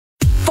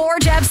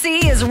Forge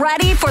FC is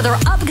ready for their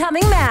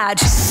upcoming match.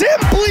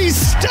 Simply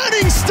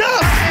stunning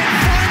stuff.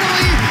 And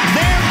finally,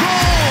 their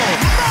goal.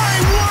 My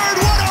word,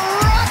 what a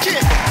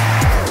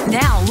rocket.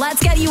 Now,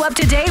 let's get you up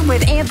to date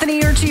with Anthony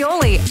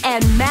Urciuoli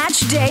and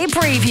Match Day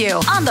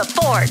Preview on the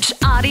Forge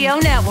Audio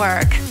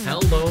Network.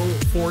 Hello,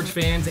 Forge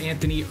fans.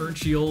 Anthony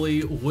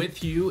Urciuoli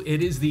with you.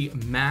 It is the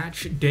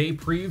Match Day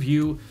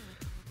Preview.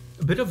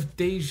 A bit of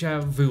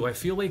deja vu. I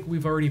feel like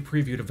we've already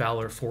previewed a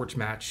Valour Forge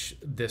match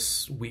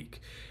this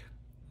week.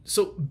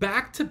 So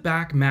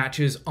back-to-back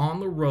matches on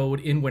the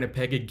road in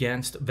Winnipeg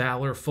against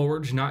Valour.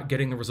 Forge not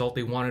getting the result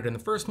they wanted in the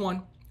first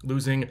one,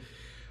 losing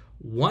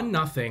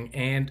 1-0.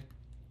 And,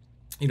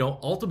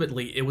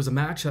 ultimately it was a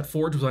match that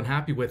Forge was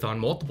unhappy with on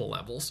multiple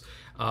levels.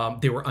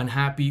 They were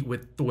unhappy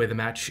with the way the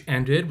match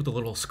ended, with a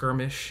little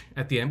skirmish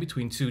at the end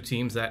between two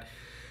teams that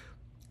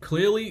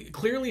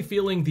clearly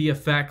feeling the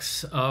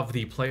effects of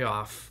the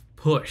playoff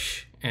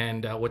push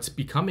and what's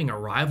becoming a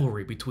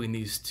rivalry between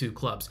these two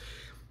clubs.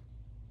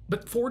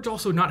 But Forge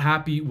also not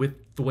happy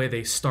with the way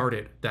they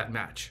started that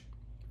match.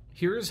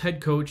 Here's head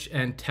coach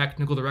and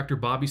technical director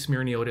Bobby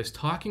Smirniotis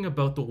talking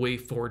about the way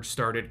Forge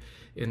started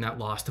in that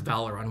loss to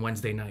Valour on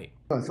Wednesday night.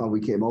 I thought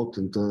we came out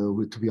and,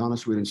 to be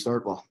honest, we didn't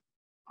start well.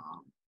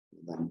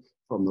 Then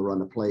from the run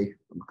of play,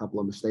 a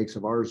couple of mistakes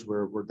of ours,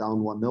 we're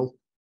down 1-0.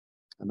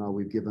 And now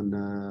we've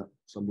given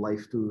some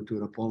life to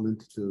an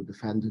opponent to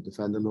defend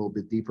a little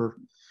bit deeper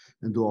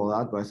and do all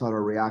that. But I thought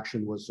our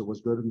reaction was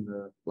good in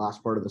the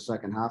last part of the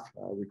second half.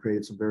 We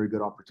created some very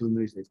good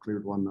opportunities. They've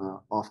cleared one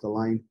off the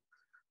line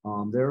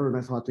there. And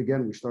I thought,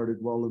 again, we started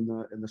well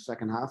in the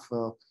second half.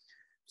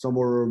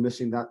 Somewhere we're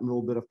missing that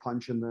little bit of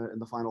punch in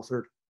the final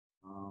third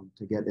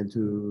to get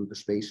into the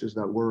spaces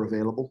that were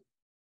available,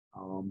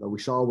 that we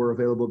saw were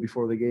available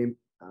before the game.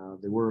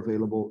 They were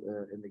available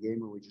in the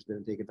game, and we just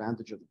didn't take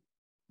advantage of them.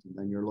 And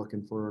then you're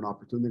looking for an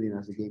opportunity, and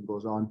as the game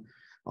goes on,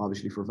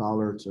 obviously for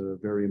Valour, it's a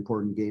very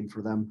important game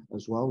for them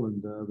as well,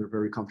 and they're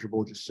very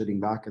comfortable just sitting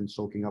back and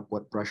soaking up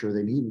what pressure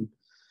they need, and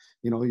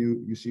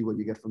you see what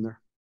you get from there.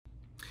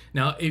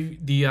 Now,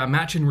 if the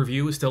match in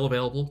review is still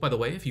available, by the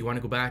way, if you want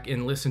to go back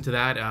and listen to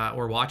that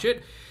or watch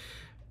it.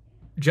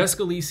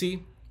 Jessica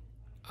Lisi,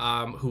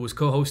 who was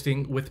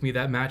co-hosting with me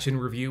that match in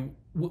review,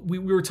 we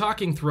were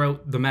talking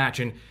throughout the match,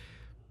 and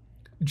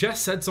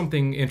Jess said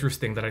something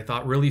interesting that I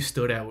thought really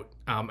stood out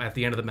at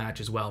the end of the match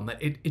as well. And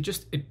that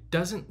it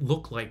doesn't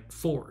look like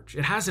Forge.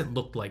 It hasn't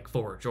looked like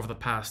Forge over the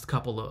past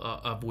couple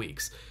of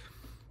weeks.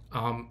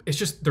 It's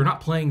just they're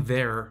not playing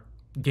their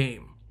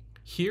game.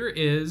 Here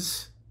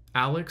is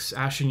Alex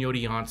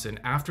Ashenyoty-Janssen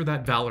after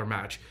that Valour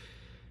match.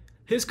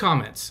 His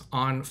comments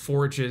on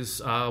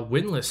Forge's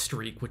winless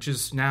streak, which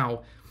is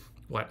now,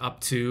 up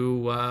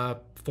to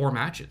 4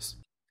 matches.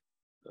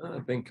 I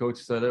think Coach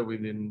said it. We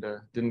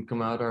didn't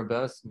come out our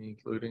best, me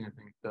including. I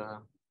think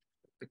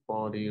the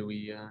quality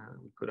we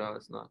put out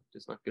is not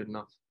good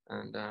enough,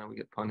 and we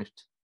get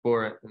punished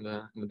for it in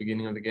the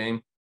beginning of the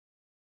game.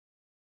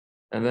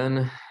 And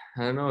then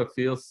I don't know. It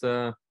feels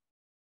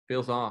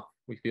off.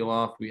 We feel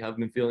off. We have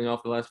been feeling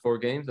off the last 4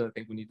 games. I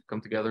think we need to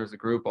come together as a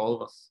group, all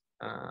of us,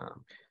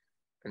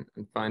 and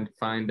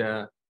find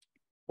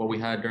what we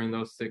had during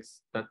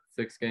that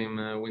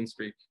 6-game win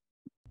streak.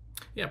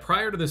 Yeah,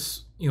 prior to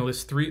this,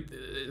 this 3,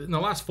 in the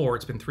last 4,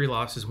 it's been 3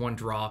 losses, 1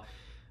 draw.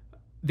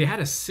 They had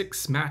a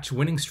 6-match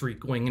winning streak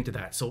going into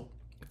that. So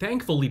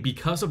thankfully,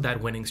 because of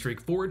that winning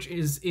streak, Forge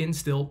is in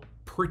still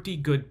pretty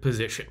good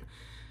position.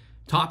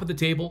 Top of the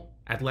table,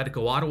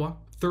 Atletico Ottawa,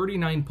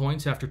 39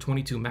 points after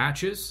 22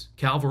 matches.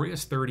 Cavalry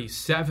is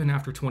 37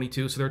 after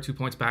 22, so they're 2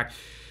 points back.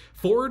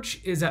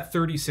 Forge is at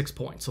 36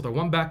 points, so they're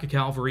 1 back of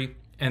Cavalry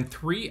and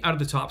 3 out of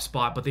the top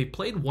spot, but they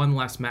played 1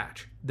 less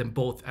match than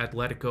both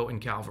Atletico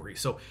and Cavalry.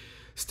 So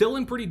still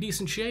in pretty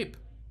decent shape.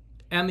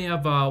 And they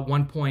have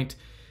 1 point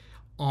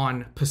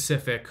on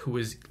Pacific, who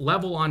is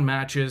level on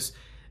matches,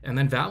 and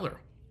then Valour.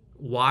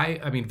 Why?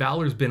 I mean,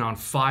 Valor's been on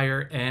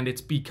fire, and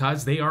it's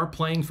because they are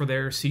playing for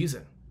their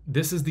season.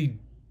 This is the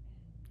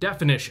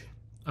definition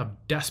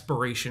of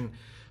desperation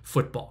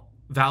football.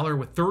 Valour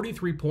with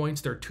 33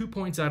 points. They're 2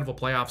 points out of a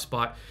playoff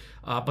spot,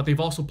 but they've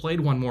also played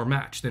 1 more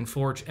match than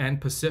Forge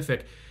and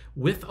Pacific.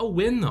 With a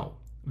win, though,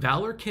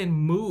 Valour can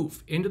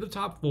move into the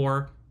top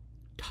 4,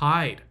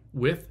 tied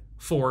with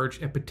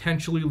Forge, and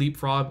potentially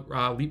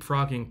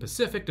leapfrogging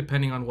Pacific,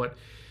 depending on what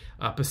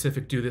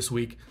Pacific do this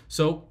week.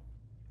 So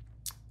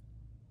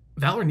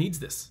Valour needs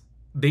this.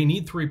 They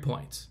need 3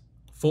 points.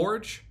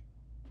 Forge,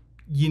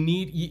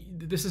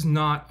 this is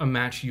not a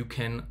match you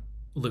can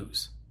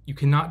lose. You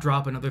cannot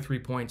drop another 3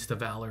 points to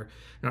Valour.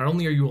 Not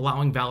only are you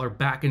allowing Valour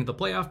back into the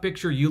playoff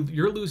picture,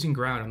 you're losing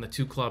ground on the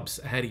 2 clubs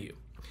ahead of you.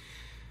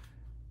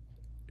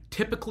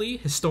 Typically,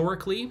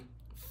 historically,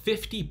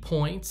 50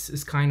 points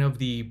is kind of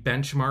the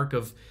benchmark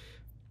of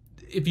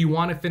if you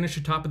want to finish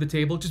atop of the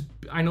table.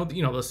 I know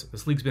that,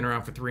 this league's been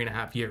around for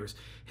 3.5 years.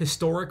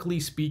 Historically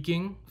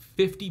speaking,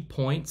 50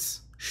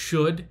 points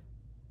should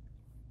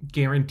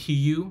guarantee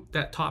you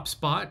that top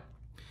spot.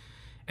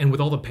 And with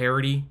all the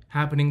parity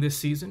happening this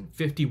season,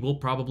 50 will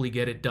probably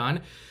get it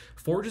done.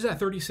 Forge is at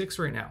 36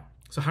 right now.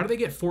 So how do they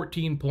get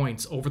 14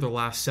 points over the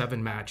last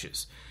 7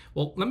 matches?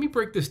 Well, let me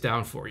break this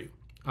down for you,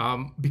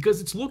 because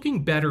it's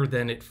looking better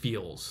than it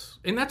feels.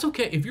 And that's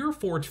okay. If you're a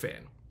Forge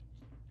fan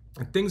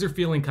and things are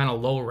feeling kind of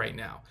low right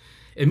now,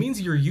 it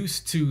means you're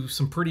used to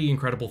some pretty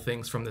incredible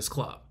things from this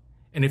club.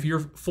 And if you're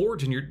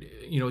Forge and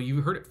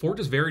you heard it, Forge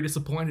is very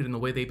disappointed in the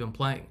way they've been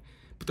playing.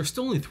 But they're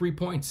still only 3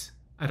 points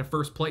out of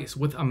first place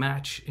with a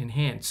match in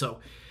hand. So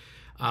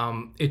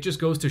it just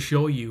goes to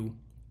show you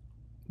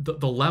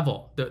the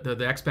level,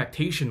 the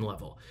expectation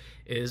level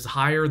is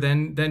higher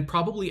than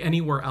probably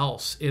anywhere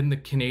else in the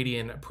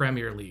Canadian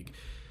Premier League.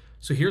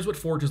 So here's what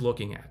Forge is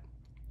looking at.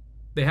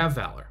 They have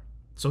Valour.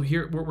 So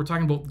here we're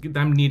talking about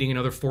them needing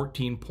another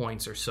 14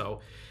 points or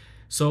so.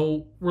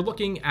 So we're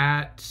looking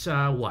at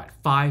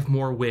 5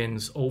 more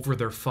wins over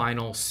their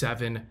final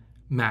 7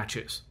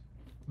 matches.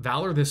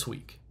 Valour this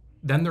week.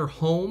 Then they're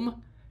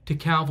home to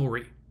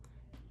Cavalry.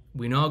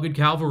 We know how good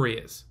Cavalry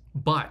is,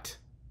 but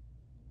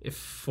if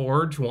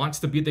Forge wants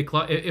to beat the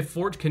club, if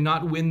Forge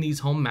cannot win these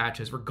home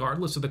matches,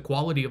 regardless of the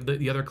quality of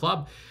the other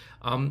club,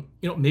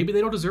 maybe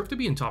they don't deserve to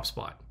be in top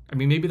spot. I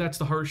mean, maybe that's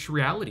the harsh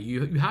reality.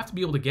 You have to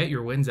be able to get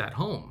your wins at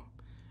home.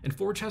 And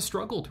Forge has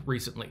struggled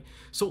recently.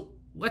 So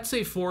let's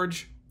say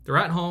Forge, they're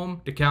at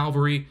home to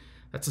Cavalry.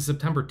 That's a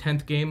September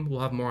 10th game. We'll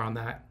have more on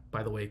that,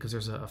 by the way, because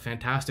there's a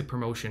fantastic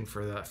promotion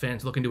for the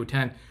fans looking to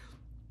attend.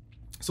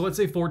 So let's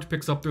say Forge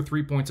picks up their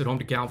 3 points at home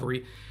to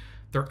Cavalry.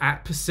 They're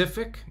at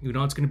Pacific. You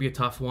know it's going to be a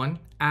tough one.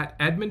 At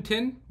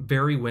Edmonton,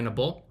 very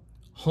winnable.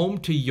 Home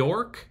to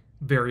York,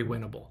 very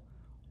winnable.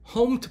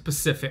 Home to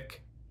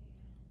Pacific,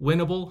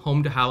 winnable.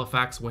 Home to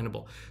Halifax,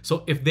 winnable.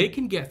 So if they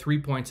can get 3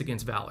 points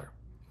against Valour,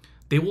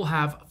 they will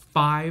have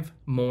 5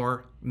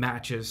 more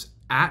matches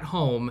at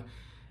home,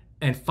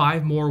 and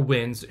 5 more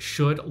wins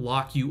should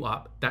lock you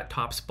up that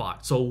top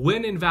spot. So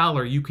win in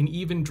Valour, you can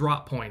even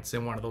drop points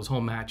in one of those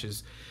home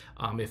matches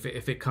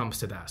if it comes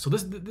to that. So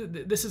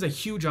this is a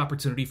huge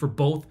opportunity for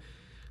both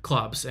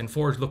clubs, and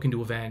Forge looking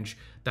to avenge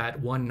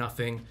that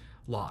 1-0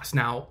 loss.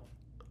 Now,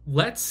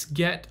 let's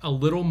get a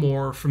little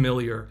more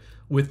familiar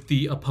with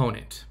the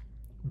opponent,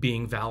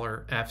 being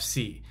Valour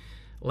FC.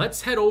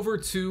 Let's head over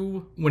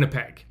to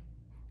Winnipeg.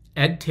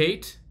 Ed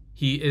Tait,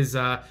 he is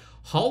a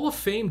Hall of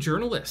Fame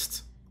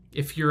journalist.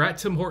 If you're at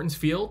Tim Hortons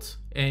Field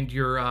and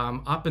you're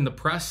up in the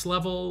press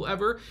level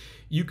ever,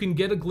 you can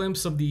get a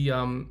glimpse of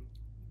the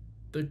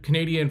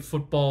Canadian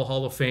Football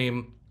Hall of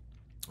Fame,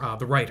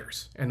 the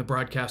writers and the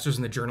broadcasters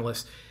and the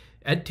journalists.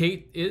 Ed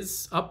Tait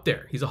is up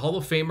there. He's a Hall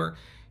of Famer.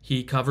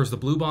 He covers the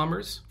Blue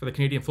Bombers for the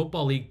Canadian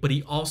Football League, but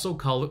he also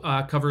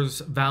covers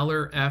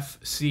Valour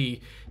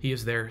FC. He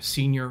is their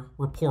senior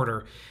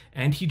reporter,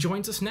 and he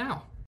joins us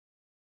now.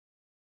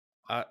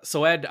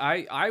 So Ed,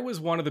 I was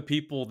one of the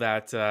people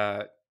that,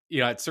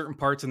 at certain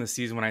parts in the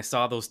season when I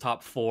saw those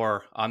top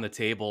 4 on the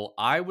table,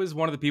 I was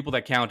one of the people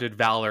that counted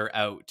Valour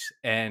out.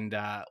 And,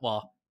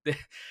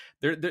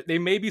 they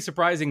may be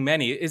surprising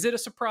many. Is it a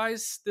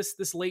surprise,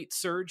 this late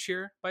surge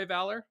here by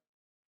Valour?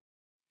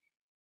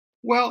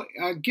 Well,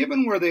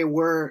 given where they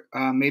were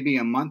maybe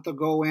a month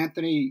ago,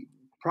 Anthony,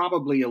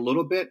 probably a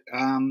little bit.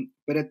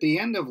 But at the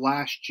end of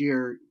last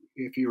year,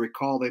 if you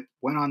recall, they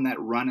went on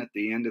that run at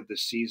the end of the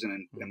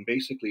season and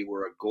basically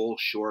were a goal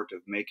short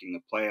of making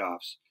the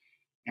playoffs.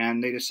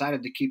 And they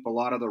decided to keep a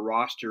lot of the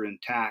roster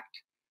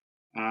intact.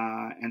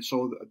 And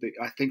so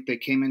I think they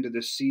came into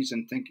this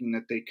season thinking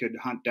that they could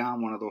hunt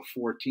down one of those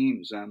 4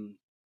 teams.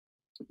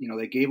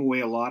 They gave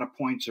away a lot of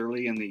points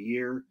early in the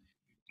year,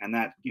 and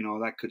that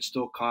could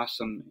still cost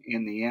them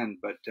in the end.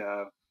 But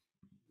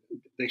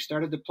they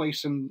started to play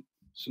some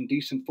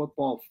decent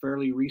football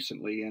fairly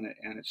recently,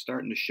 and it's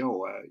starting to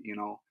show.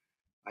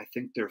 I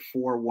think they're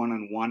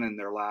 4-1-1 in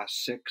their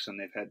last 6, and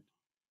they've had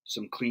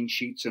some clean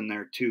sheets in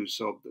there too.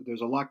 So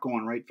there's a lot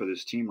going right for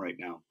this team right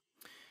now.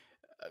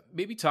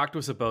 Maybe talk to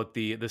us about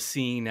the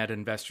scene at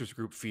Investors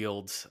Group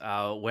Field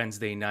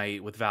Wednesday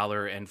night with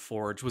Valour and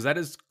Forge. Was that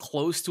as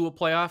close to a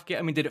playoff game?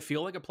 I mean, did it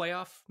feel like a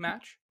playoff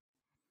match?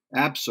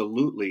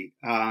 Absolutely.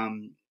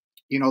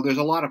 There's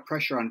a lot of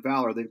pressure on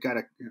Valour. They've got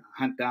to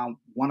hunt down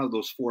one of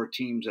those 4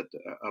 teams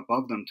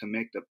above them to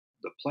make the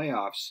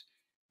playoffs.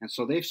 And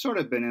so they've sort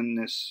of been in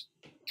this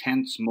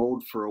tense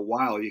mode for a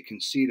while. You can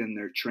see it in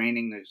their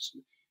training. There's,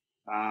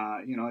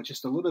 it's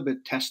just a little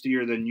bit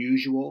testier than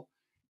usual.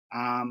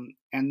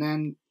 And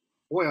then,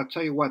 boy, I'll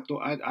tell you what,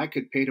 I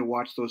could pay to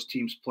watch those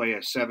teams play a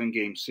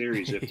 7-game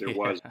series if there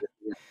was.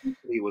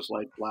 It was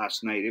like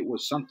last night. It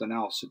was something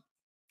else.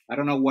 I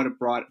don't know what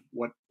brought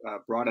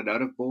it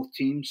out of both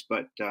teams,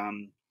 but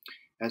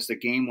as the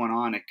game went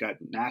on, it got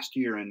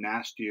nastier and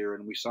nastier,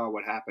 and we saw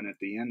what happened at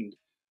the end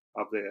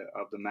of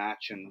the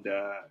match, and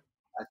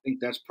I think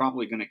that's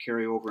probably going to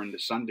carry over into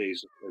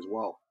Sundays as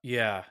well.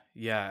 Yeah,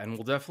 and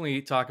we'll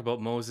definitely talk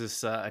about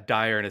Moses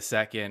Dyer in a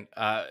second.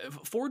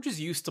 Forge is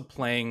used to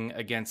playing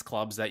against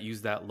clubs that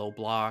use that low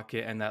block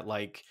and that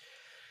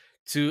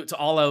to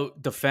all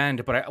out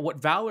defend. But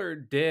what Valour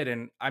did,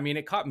 and I mean,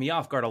 it caught me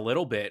off guard a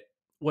little bit,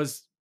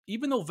 was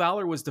even though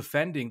Valour was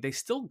defending, they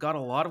still got a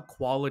lot of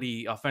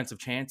quality offensive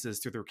chances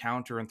through their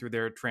counter and through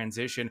their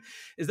transition.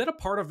 Is that a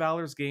part of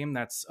Valour's game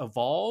that's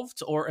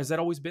evolved, or has that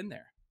always been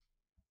there?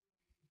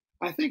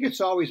 I think it's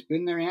always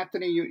been there,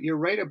 Anthony. You're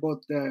right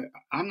about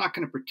I'm not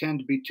going to pretend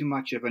to be too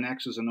much of an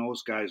X's and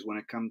O's guys when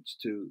it comes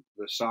to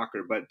the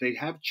soccer, but they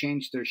have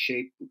changed their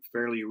shape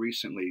fairly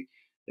recently.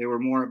 They were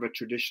more of a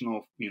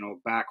traditional,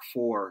 back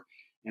four,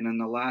 and in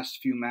the last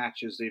few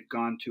matches, they've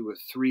gone to a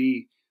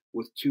three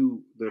with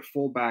their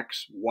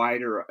fullbacks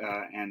wider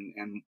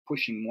and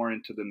pushing more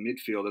into the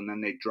midfield, and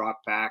then they drop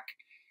back.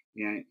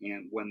 And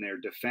when they're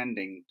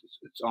defending,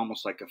 it's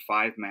almost like a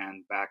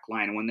five-man back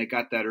line. And when they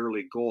got that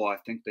early goal, I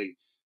think they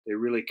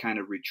really kind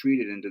of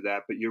retreated into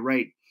that. But you're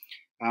right.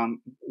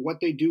 What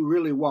they do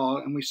really well,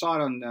 and we saw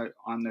it on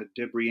the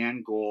De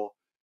Brienne goal,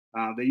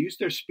 they use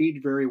their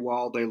speed very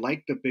well. They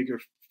like the bigger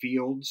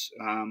fields.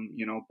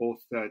 Both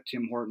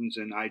Tim Hortons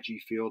and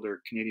IG Field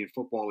are Canadian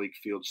Football League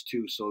fields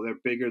too. So they're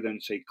bigger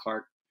than, say,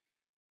 Clark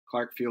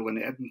Field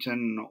in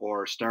Edmonton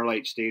or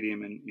Starlight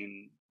Stadium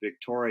in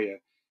Victoria.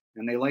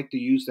 And they like to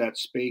use that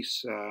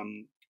space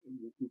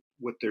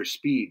with their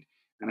speed.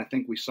 And I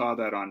think we saw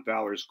that on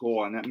Valour's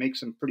goal, and that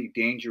makes them pretty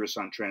dangerous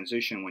on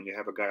transition when you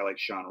have a guy like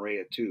Sean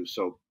Rea too.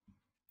 So,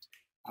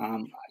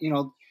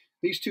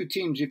 these two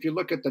teams, if you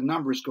look at the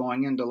numbers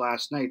going into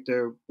last night, they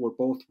were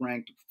both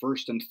ranked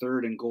first and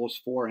third in goals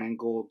for and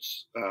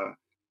goals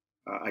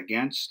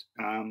against.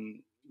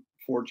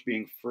 Forge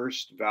being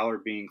first, Valour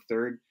being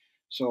third.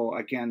 So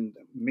again,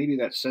 maybe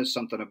that says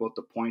something about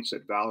the points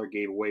that Valour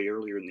gave away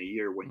earlier in the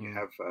year when you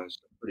have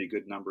some pretty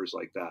good numbers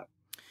like that.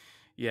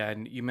 Yeah,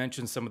 and you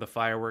mentioned some of the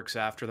fireworks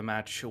after the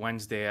match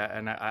Wednesday,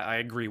 and I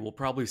agree. We'll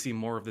probably see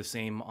more of the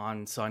same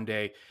on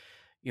Sunday.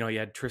 You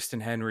had Tristan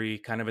Henry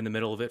kind of in the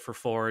middle of it for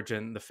Forge,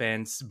 and the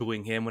fans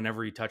booing him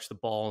whenever he touched the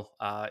ball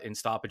in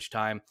stoppage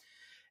time.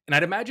 And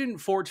I'd imagine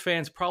Forge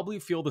fans probably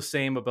feel the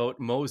same about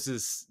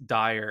Moses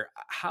Dyer.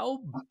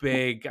 How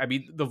big,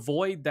 the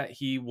void that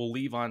he will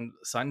leave on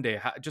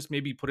Sunday, just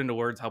maybe put into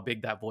words how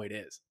big that void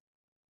is.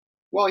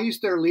 Well,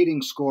 he's their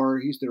leading scorer.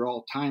 He's their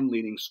all-time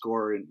leading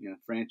scorer in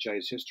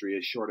franchise history,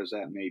 as short as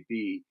that may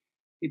be.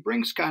 He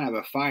brings kind of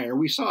a fire.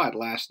 We saw it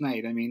last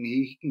night.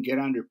 He can get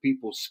under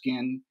people's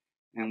skin,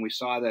 and we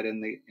saw that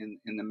in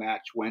the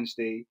match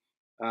Wednesday.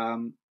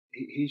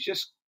 He's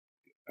just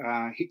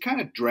he kind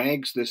of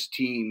drags this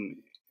team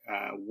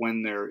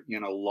when they're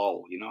in a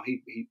lull.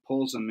 He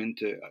pulls them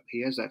into.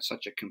 He has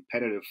such a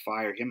competitive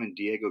fire. Him and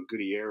Diego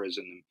Gutierrez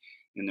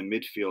in the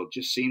midfield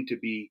just seem to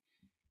be.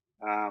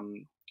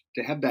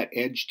 To have that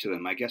edge to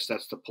them. I guess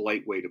that's the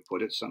polite way to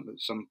put it.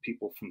 Some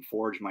people from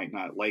Forge might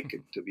not like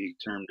it to be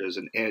termed as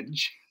an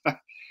edge,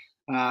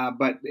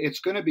 but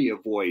it's going to be a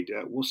void.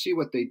 We'll see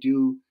what they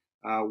do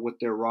with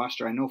their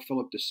roster. I know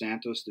Philip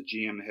DeSantos, the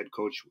GM head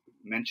coach,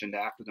 mentioned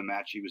after the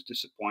match he was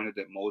disappointed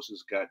that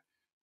Moses got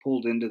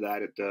pulled into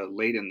that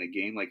late in the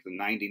game, like the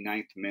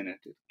 99th minute.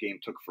 The game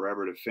took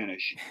forever to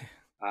finish.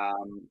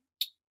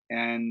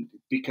 And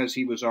because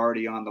he was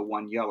already on the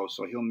one yellow,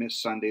 so he'll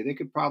miss Sunday.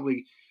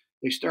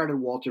 They started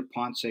Walter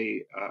Ponce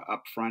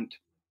up front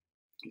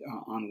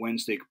on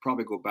Wednesday. Could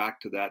probably go back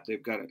to that.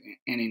 They've got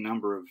any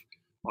number of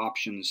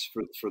options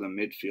for the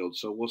midfield.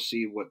 So we'll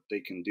see what they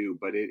can do.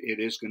 But it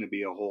is going to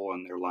be a hole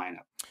in their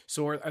lineup.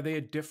 So are they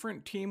a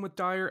different team with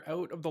Dyer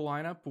out of the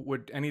lineup?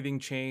 Would anything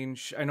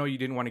change? I know you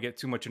didn't want to get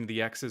too much into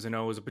the X's and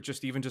O's, but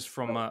just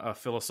from a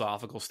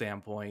philosophical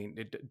standpoint,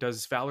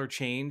 does Valour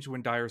change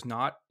when Dyer's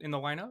not in the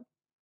lineup?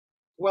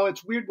 Well,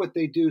 it's weird what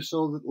they do.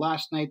 So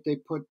last night they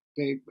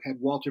had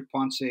Walter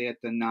Ponce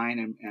at the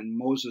 9 and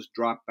Moses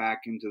dropped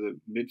back into the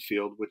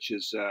midfield, which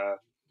is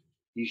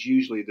he's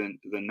usually the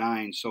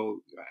 9.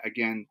 So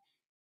again,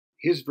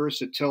 his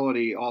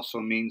versatility also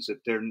means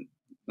that they're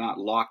not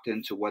locked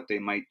into what they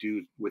might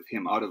do with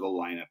him out of the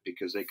lineup,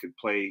 because they could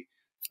play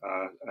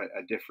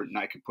a different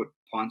night. Could put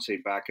Ponce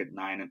back at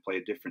 9 and play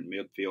a different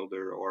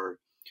midfielder, or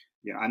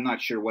I'm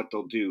not sure what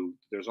they'll do.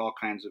 There's all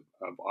kinds of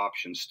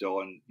options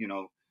still, and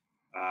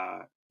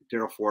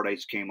Daryl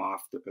Fordyce came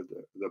off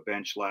the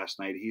bench last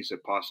night. He's a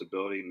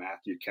possibility.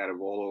 Matthew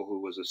Catavolo,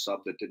 who was a sub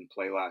that didn't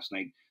play last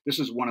night. This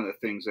is one of the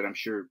things that I'm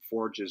sure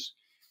Forge is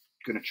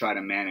going to try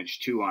to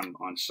manage too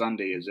on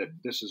Sunday, is that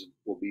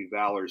will be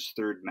Valour's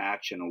third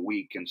match in a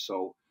week. And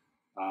so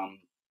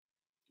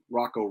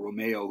Rocco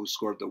Romeo, who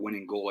scored the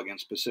winning goal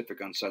against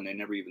Pacific on Sunday,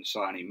 never even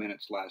saw any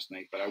minutes last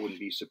night, but I wouldn't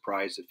be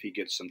surprised if he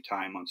gets some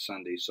time on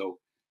Sunday. So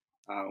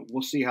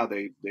we'll see how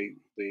they're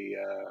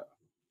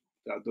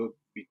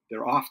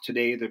off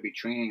today. They'll be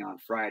training on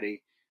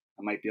Friday.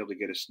 I might be able to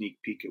get a sneak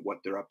peek at what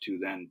they're up to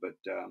then, but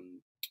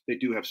they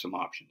do have some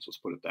options. Let's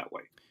put it that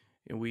way.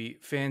 We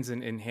fans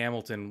in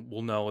Hamilton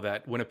will know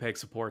that Winnipeg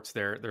supports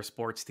their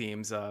sports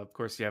teams. Of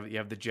course, you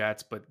have the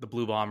Jets, but the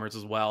Blue Bombers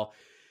as well.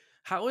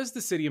 How has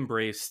the city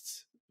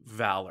embraced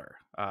Valour?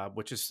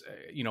 Which is,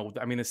 the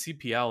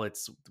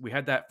CPL. We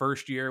had that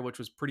first year, which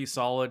was pretty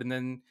solid, and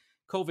then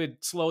COVID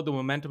slowed the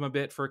momentum a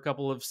bit for a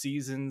couple of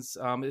seasons.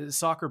 Is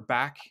soccer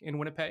back in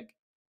Winnipeg?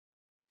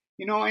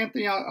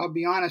 Anthony, I'll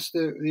be honest.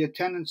 The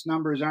attendance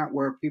numbers aren't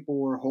where people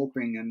were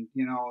hoping, and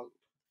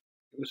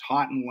it was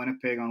hot in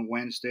Winnipeg on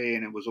Wednesday,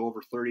 and it was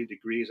over 30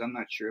 degrees. I'm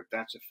not sure if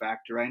that's a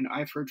factor.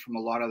 I've heard from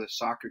a lot of the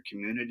soccer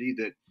community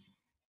that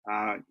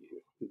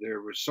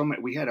there was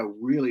we had a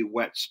really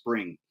wet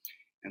spring.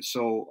 And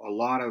so a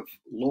lot of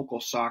local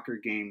soccer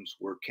games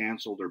were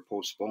canceled or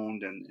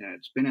postponed. And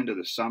it's been into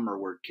the summer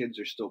where kids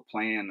are still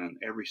playing and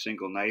every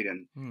single night.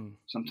 And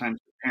sometimes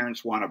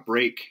parents want a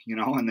break,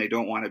 and they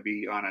don't want to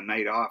be on a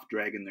night off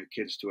dragging their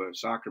kids to a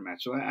soccer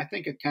match. So I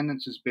think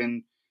attendance has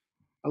been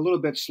a little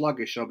bit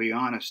sluggish, I'll be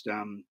honest.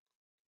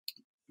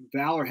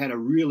 Valour had a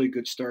really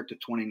good start to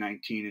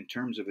 2019 in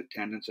terms of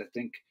attendance. I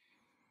think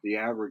the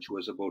average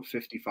was about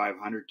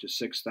 5,500 to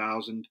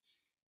 6,000.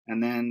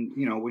 And then,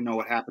 we know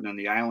what happened in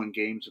the Island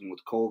games and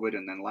with COVID.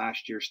 And then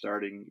last year,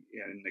 starting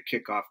in the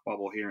kickoff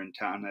bubble here in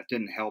town, that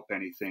didn't help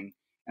anything.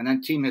 And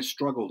that team has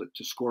struggled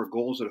to score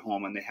goals at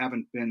home, and they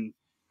haven't been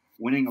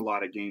winning a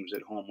lot of games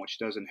at home, which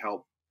doesn't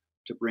help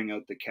to bring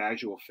out the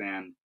casual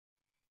fan.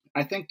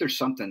 I think there's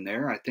something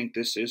there. I think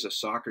this is a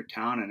soccer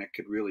town, and it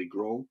could really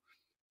grow.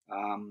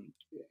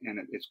 And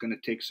it's going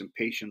to take some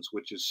patience,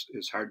 which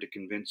is hard to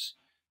convince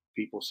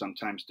people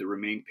sometimes to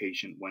remain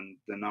patient when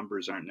the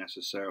numbers aren't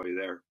necessarily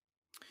there.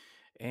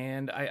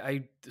 And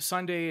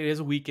Sunday, it is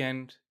a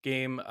weekend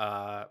game,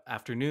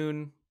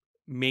 afternoon.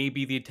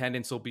 Maybe the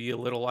attendance will be a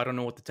little, I don't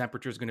know what the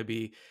temperature is going to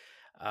be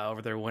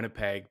over there in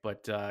Winnipeg,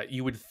 but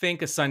you would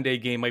think a Sunday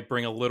game might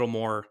bring a little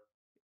more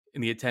in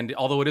the attendance,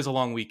 although it is a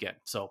long weekend.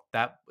 So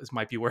that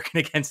might be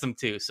working against them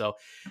too. So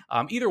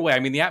either way,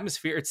 the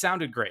atmosphere, it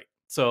sounded great.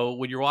 So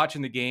when you're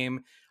watching the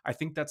game, I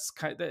think that's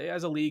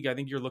as a league, I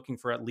think you're looking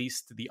for at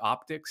least the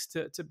optics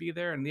to be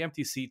there, and the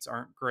empty seats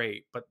aren't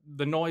great, but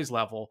the noise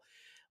level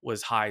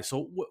was high.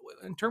 So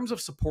in terms of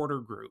supporter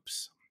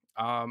groups,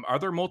 are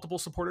there multiple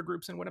supporter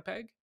groups in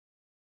Winnipeg?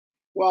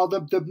 Well,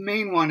 the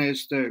main one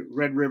is the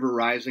Red River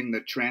Rising,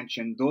 the Trench,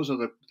 and those are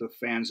the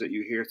fans that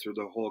you hear through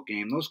the whole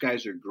game. Those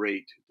guys are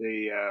great.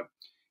 They,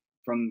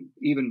 from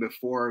even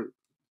before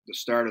the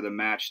start of the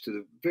match to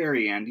the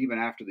very end, even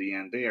after the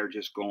end, they are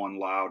just going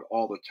loud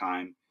all the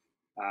time.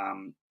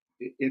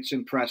 It's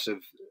impressive.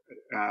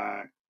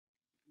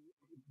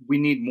 We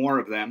need more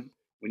of them.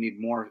 We need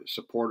more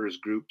supporters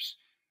groups,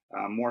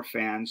 more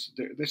fans.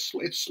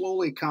 It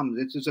slowly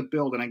comes. It's a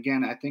build. And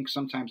again, I think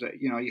sometimes,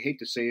 you hate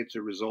to say it's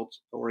a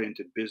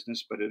results-oriented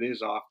business, but it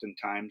is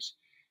oftentimes.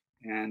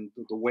 And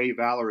the way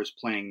Valour is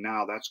playing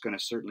now, that's going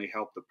to certainly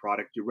help the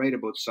product. You're right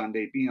about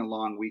Sunday being a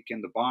long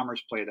weekend. The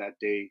Bombers play that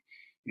day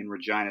in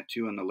Regina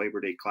too in the Labor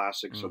Day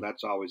Classic, so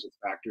that's always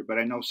a factor. But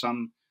I know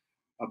some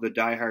of the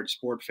diehard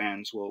sport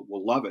fans will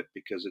love it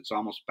because it's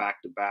almost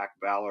back-to-back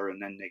Valour,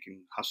 and then they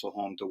can hustle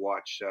home to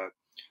watch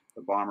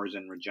the Bombers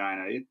in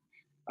Regina.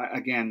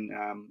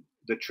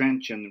 The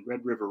Trench and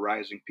Red River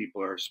Rising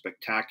people are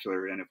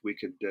spectacular, and if we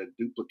could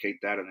duplicate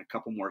that in a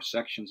couple more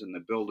sections in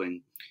the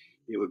building,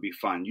 it would be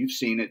fun. You've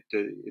seen it.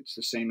 It's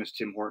the same as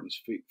Tim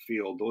Hortons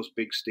Field. Those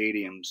big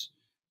stadiums,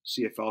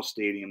 CFL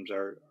stadiums,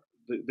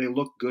 they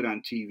look good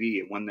on TV,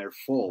 and when they're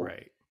full,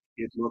 right,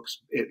 it looks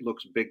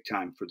big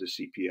time for the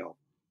CPL.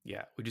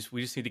 Yeah, we just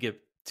need to get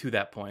to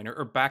that point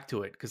or back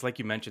to it, because like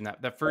you mentioned,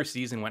 that first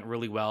season went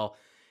really well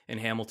in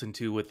Hamilton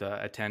too with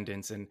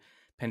attendance, and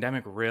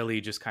pandemic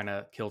really just kind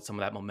of killed some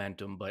of that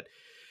momentum. But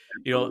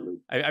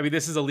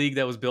this is a league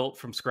that was built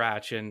from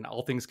scratch, and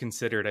all things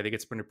considered, I think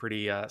it's been a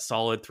pretty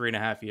solid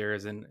 3.5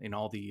 years in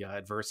all the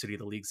adversity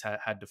the league's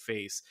had to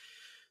face.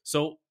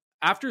 So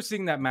after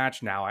seeing that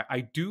match now,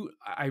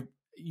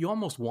 you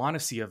almost want to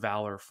see a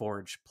Valour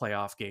Forge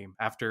playoff game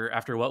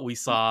after what we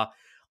saw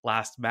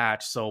last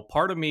match. So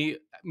part of me,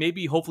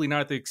 maybe hopefully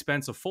not at the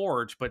expense of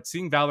Forge, but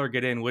seeing Valour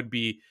get in would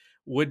be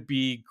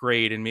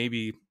great, and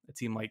maybe a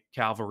team like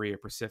Cavalry or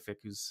Pacific,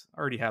 who's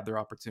already had their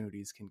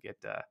opportunities, can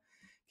get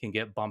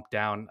bumped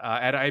down.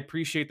 Ed, I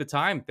appreciate the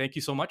time. Thank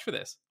you so much for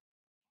this.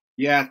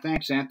 Yeah,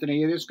 thanks,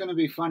 Anthony. It is going to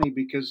be funny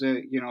because,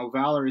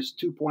 Valour is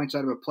 2 points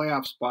out of a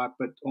playoff spot,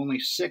 but only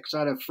 6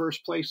 out of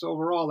first place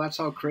overall. That's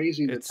how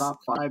crazy the top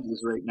 5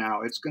 is right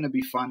now. It's going to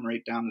be fun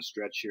right down the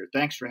stretch here.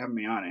 Thanks for having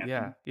me on,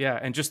 Anthony. Yeah.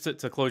 And just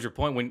to close your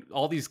point, when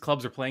all these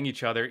clubs are playing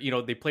each other,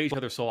 they play each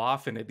other so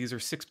often. These are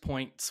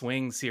 6-point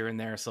swings here and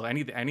there, so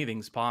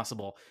anything's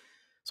possible.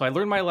 So I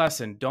learned my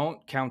lesson.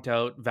 Don't count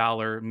out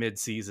Valour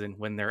mid-season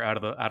when they're out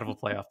of a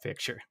playoff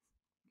picture.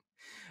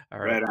 All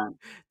right. Right on.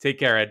 Take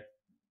care, Ed.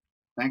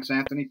 Thanks,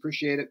 Anthony.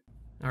 Appreciate it.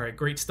 All right.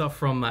 Great stuff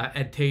from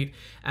Ed Tait.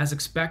 As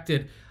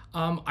expected,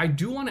 I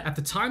do want to, at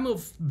the time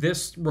of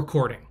this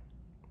recording,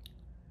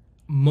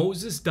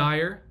 Moses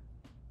Dyer,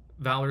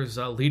 Valour's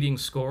leading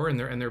scorer and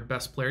their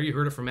best player, you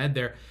heard it from Ed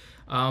there,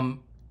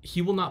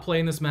 he will not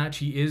play in this match.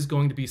 He is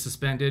going to be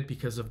suspended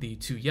because of the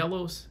 2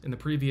 yellows in the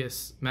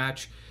previous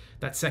match.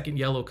 That second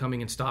yellow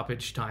coming in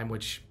stoppage time,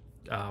 which,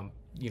 didn't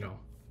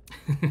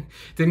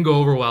go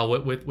over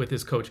well with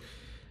his coach.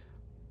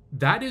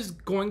 That is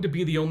going to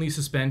be the only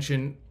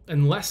suspension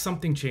unless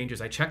something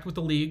changes. I checked with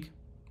the league.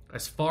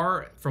 As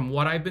far from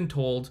what I've been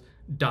told,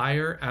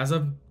 Dyer, as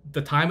of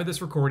the time of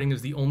this recording,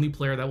 is the only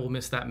player that will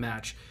miss that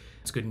match.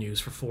 It's good news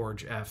for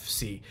Forge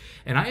FC.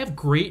 And I have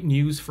great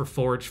news for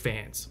Forge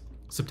fans.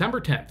 September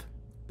 10th,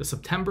 the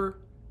September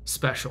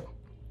special.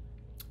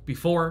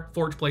 Before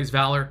Forge plays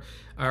Valour,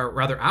 or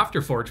rather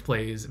after Forge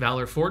plays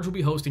Valour, Forge will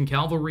be hosting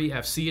Cavalry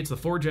FC. It's the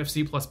Forge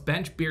FC plus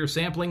bench beer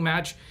sampling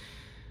match.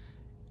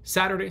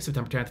 Saturday,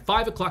 September 10th,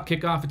 5 o'clock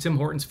kickoff at Tim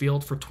Hortons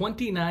Field. For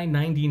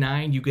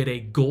 $29.99, you get a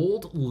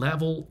gold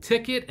level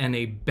ticket and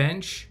a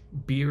bench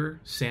beer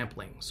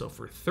sampling. So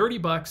for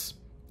 $30,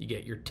 you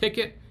get your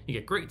ticket, you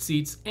get great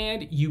seats,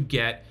 and you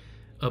get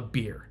a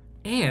beer.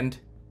 And,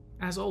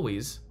 as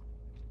always,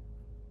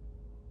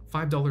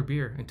 $5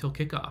 beer until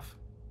kickoff.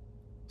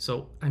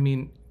 So, I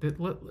mean,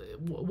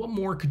 what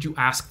more could you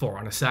ask for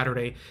on a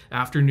Saturday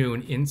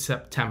afternoon in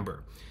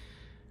September?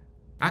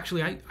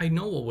 Actually, I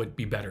know what would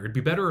be better. It'd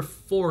be better if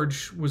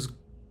Forge was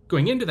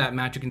going into that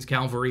match against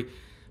Cavalry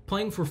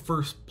playing for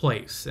first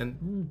place.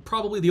 And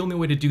probably the only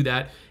way to do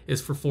that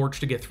is for Forge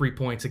to get 3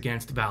 points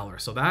against Valour.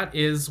 So that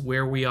is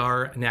where we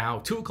are now.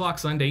 2 o'clock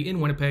Sunday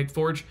in Winnipeg.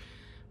 Forge,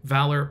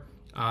 Valour,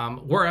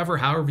 wherever,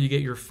 however you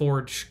get your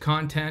Forge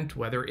content,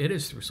 whether it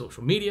is through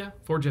social media,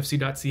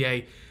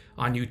 forgefc.ca,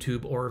 on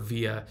YouTube, or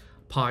via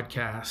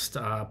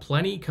podcast.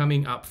 Plenty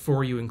coming up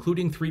for you,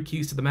 including 3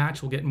 keys to the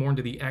match. We'll get more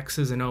into the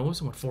X's and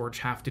O's and what Forge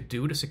have to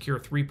do to secure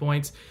 3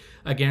 points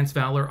against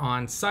Valour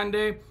on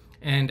Sunday.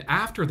 And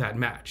after that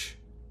match,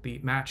 the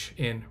match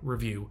in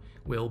review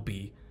will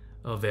be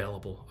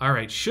available. All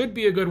right, should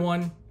be a good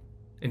one.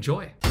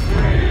 Enjoy. We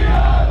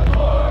are the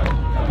Forge,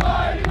 the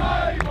mighty,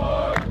 mighty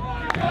Forge.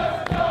 You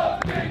just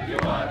don't think you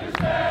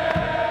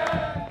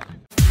understand.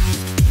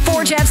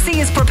 Forge FC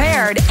is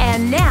prepared,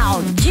 and now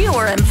you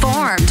are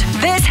informed.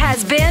 This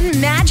has been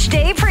Match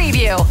Day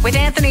Preview with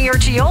Anthony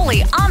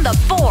Urciuoli on the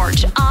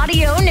Forge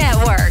Audio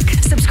Network.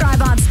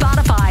 Subscribe on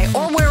Spotify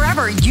or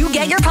wherever you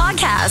get your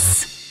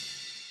podcasts.